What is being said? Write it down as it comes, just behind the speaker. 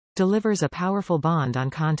Delivers a powerful bond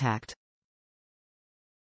on contact.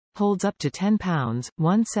 Holds up to 10 pounds,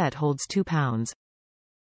 one set holds 2 pounds.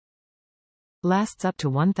 Lasts up to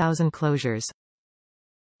 1,000 closures.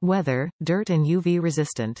 Weather, dirt and UV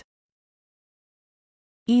resistant.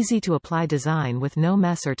 Easy to apply design with no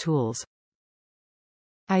mess or tools.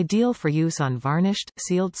 Ideal for use on varnished,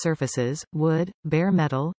 sealed surfaces, wood, bare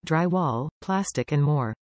metal, drywall, plastic and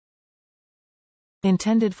more.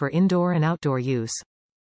 Intended for indoor and outdoor use.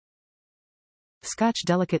 Scotch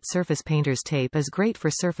Delicate Surface Painter's Tape is great for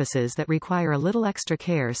surfaces that require a little extra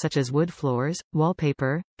care, such as wood floors,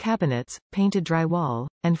 wallpaper, cabinets, painted drywall,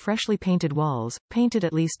 and freshly painted walls, painted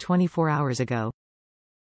at least 24 hours ago.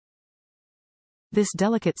 This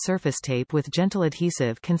delicate surface tape with gentle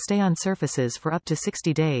adhesive can stay on surfaces for up to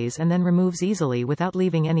 60 days and then removes easily without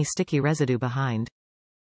leaving any sticky residue behind.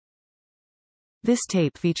 This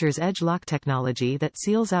tape features edge lock technology that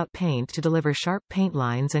seals out paint to deliver sharp paint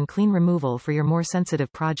lines and clean removal for your more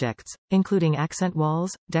sensitive projects, including accent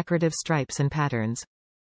walls, decorative stripes and patterns.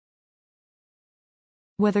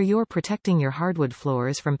 Whether you're protecting your hardwood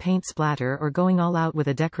floors from paint splatter or going all out with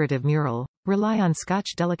a decorative mural, rely on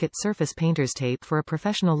Scotch Delicate Surface Painter's Tape for a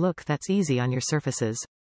professional look that's easy on your surfaces.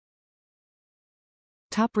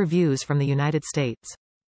 Top reviews from the United States.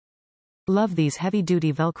 Love these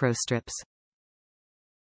heavy-duty Velcro strips.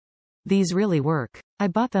 These really work. I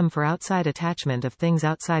bought them for outside attachment of things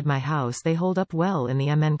outside my house. They hold up well in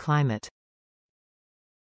the MN climate.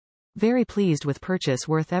 Very pleased with purchase,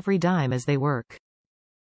 worth every dime as they work.